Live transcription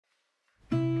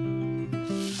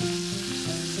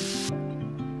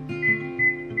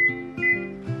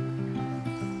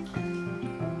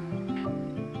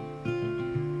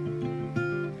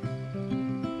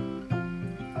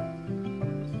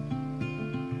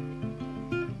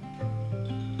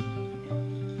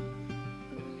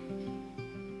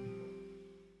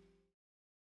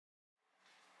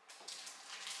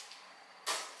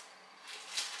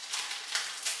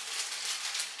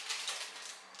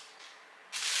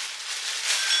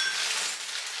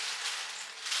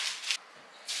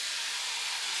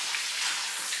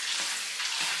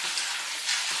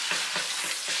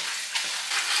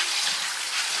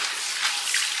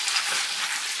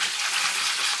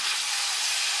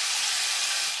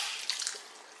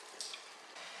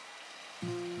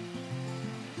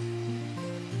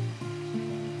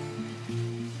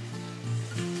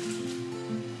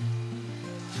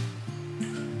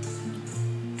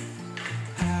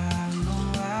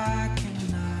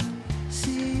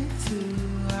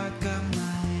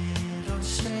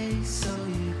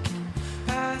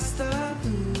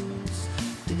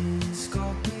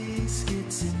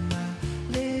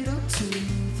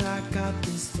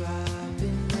I've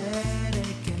been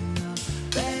headache and I'll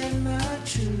bend my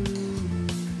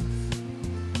truth.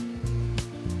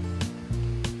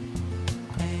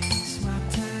 Ace my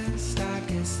test, I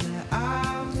guess that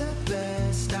I'm the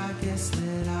best. I guess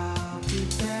that I'll be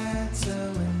better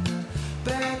when the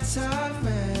beds are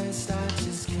rest. I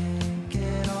just can't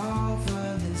get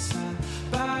over this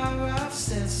bar I've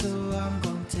said, so I'm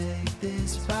gonna take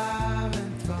this bar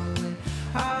and throw it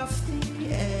off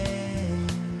the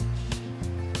edge.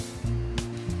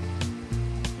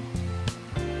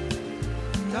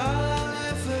 And all I'll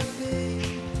ever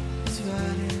be is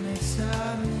riding next to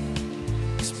me,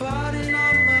 spotting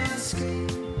on my screen,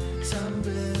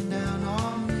 tumbling down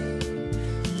on me.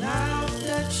 And I hope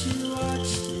that you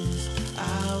watch this, I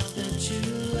hope that you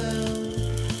will.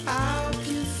 I hope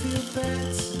you feel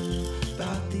better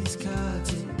about these cards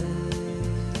you dealt.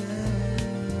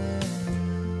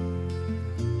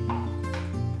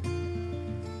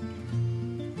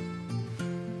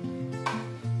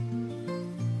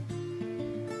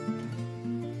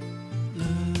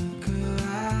 Look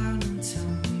around and tell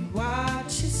me what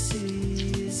you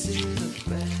see. Is it a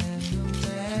brand new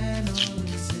man or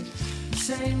is it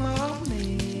same old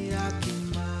me? I keep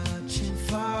marching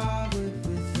forward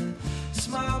with a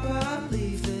small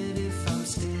belief that if I'm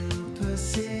still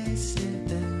persistent,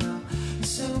 then I'll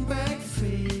soon break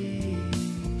free.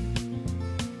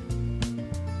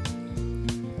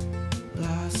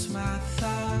 Lost my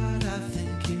thought, I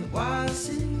think it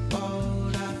wasn't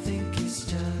bold. I think it's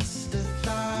just a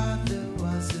thought that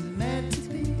wasn't meant to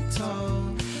be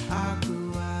told. I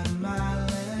grew out of my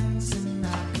lens and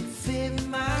I could fit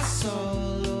my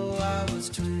soul. Oh, I was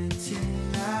 29,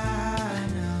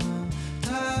 now I'm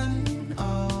turning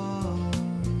old.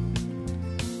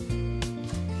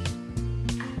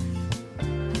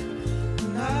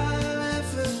 And all I'll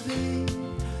ever be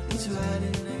is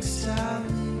riding next to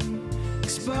me,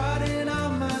 spotting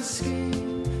on my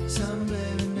screen, sun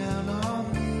bearing down on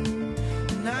me.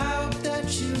 And I hope that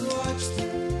you watch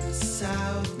this, I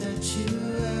hope that you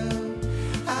will.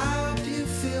 I hope you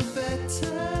feel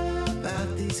better about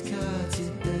these cards you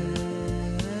dealt.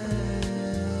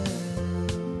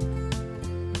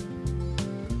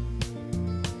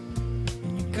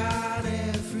 And you got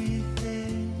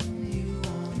everything you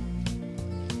want,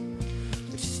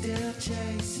 but you still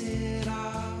chase it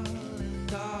all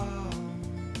and all.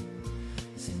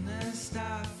 Seen that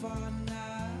stop for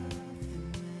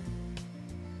nothing, man.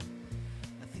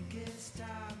 I think it's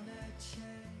time to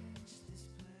change this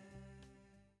plan.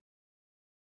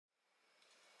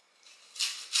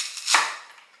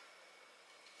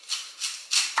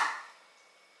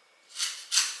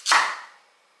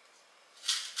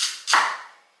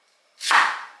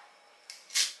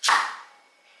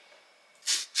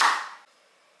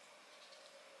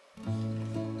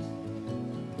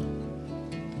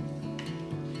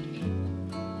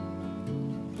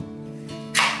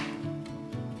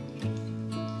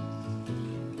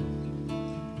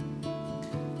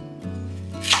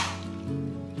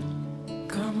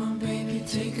 Come on, baby,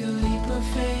 take a leap of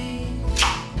faith.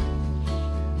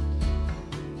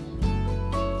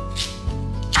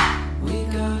 We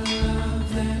got a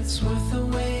love that's worth the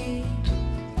wait.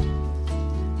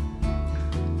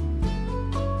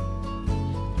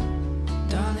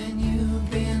 Darling, you've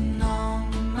been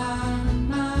on my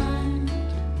mind.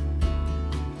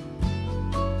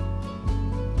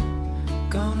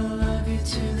 Gonna love you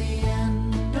to the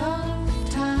end of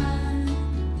time.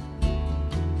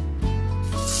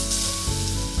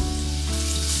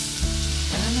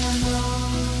 And I know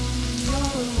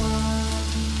you're the one.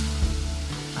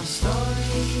 Our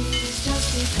story's just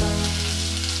begun.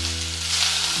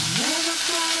 I'm never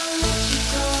gonna let you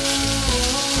go.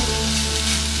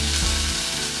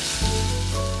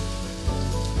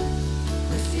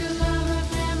 With your love, I'd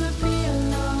never be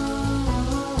alone.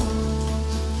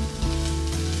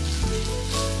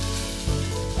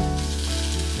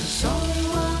 There's only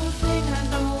one thing I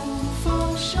know for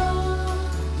sure.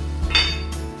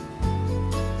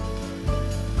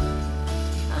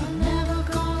 I'm never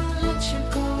gonna let you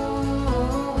go.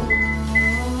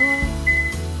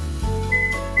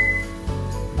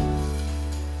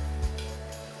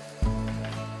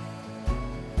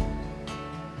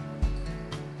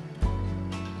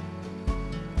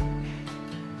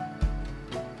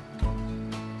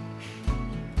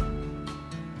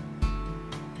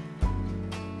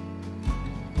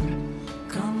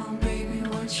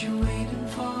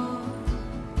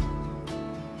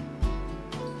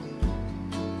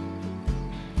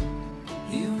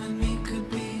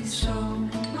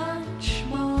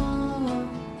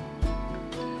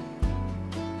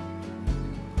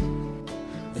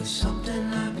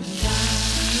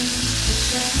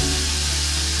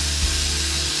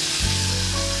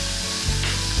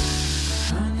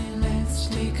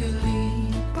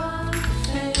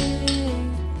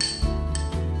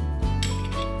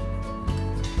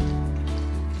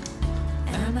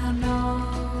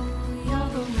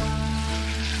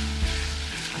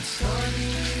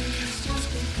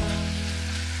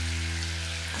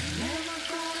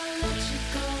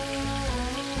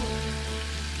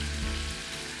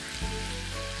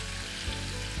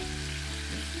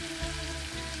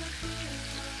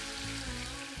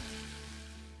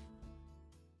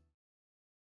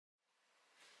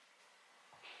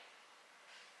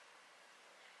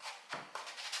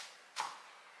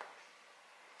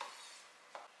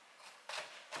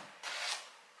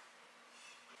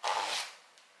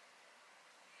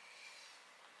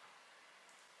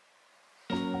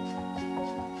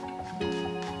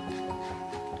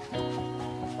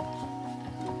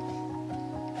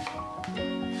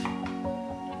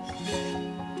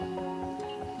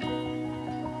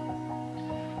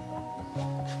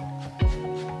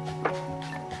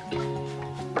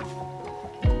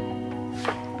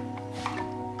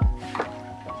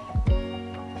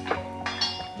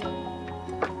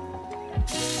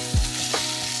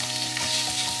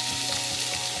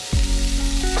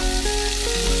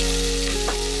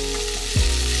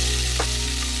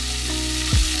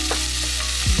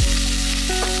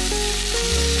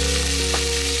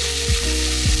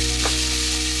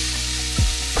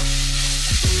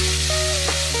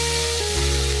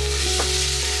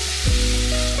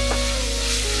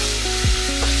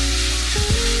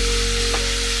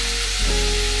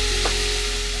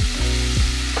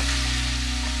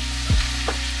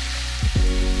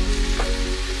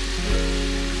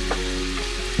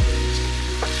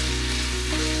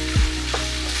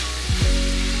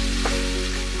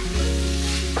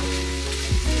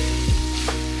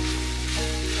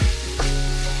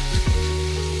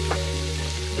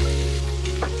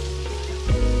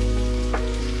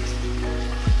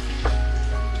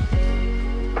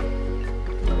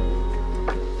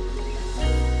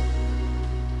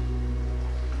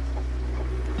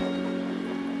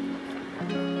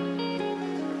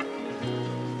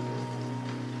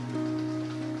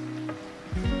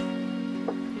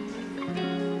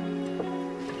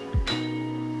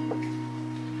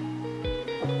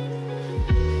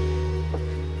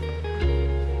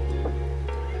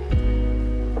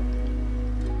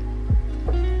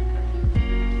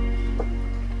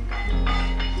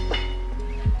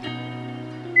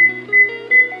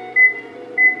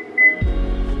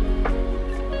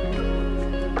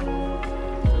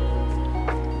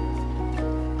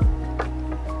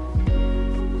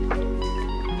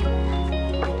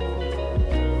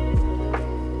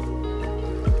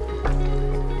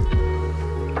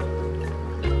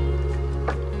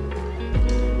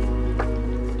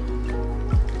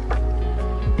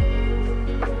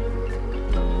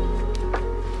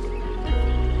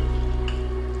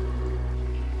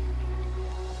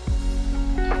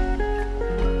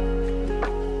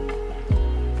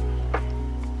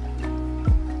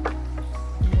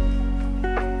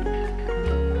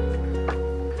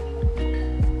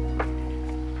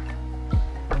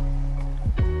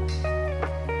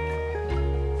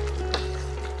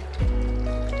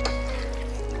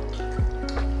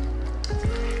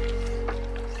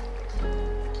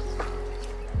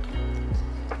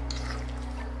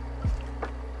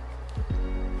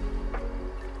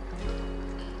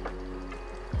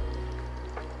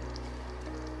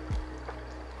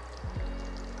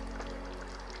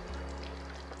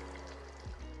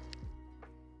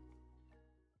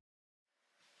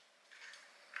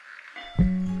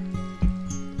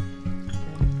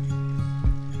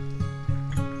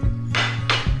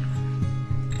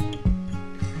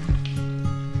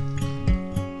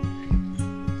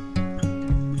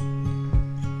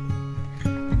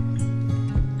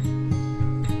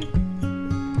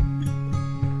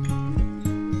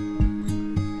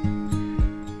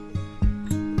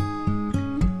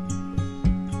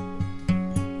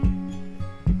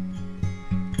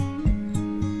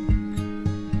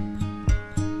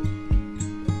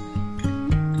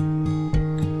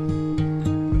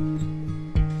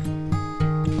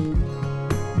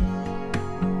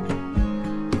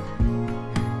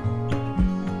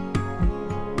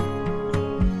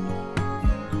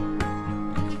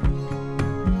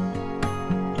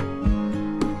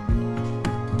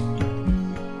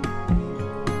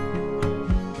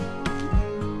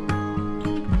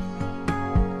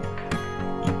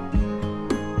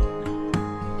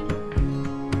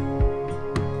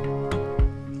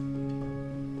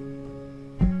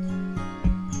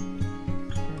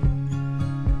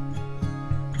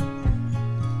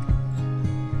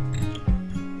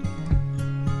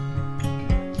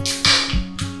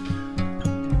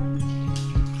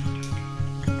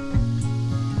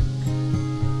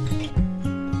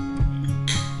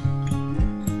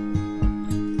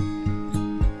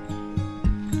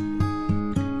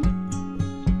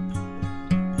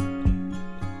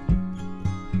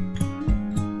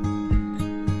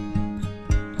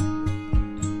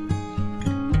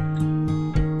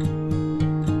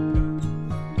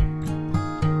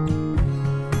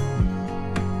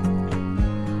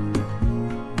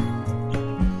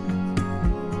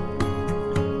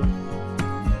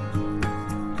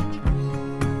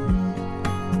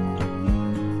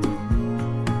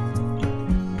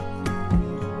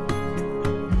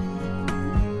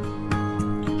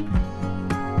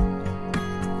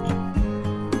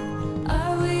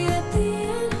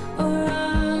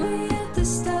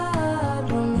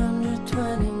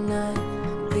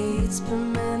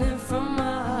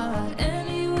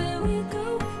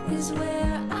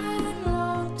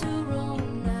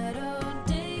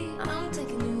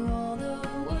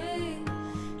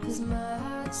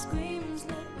 screams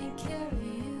no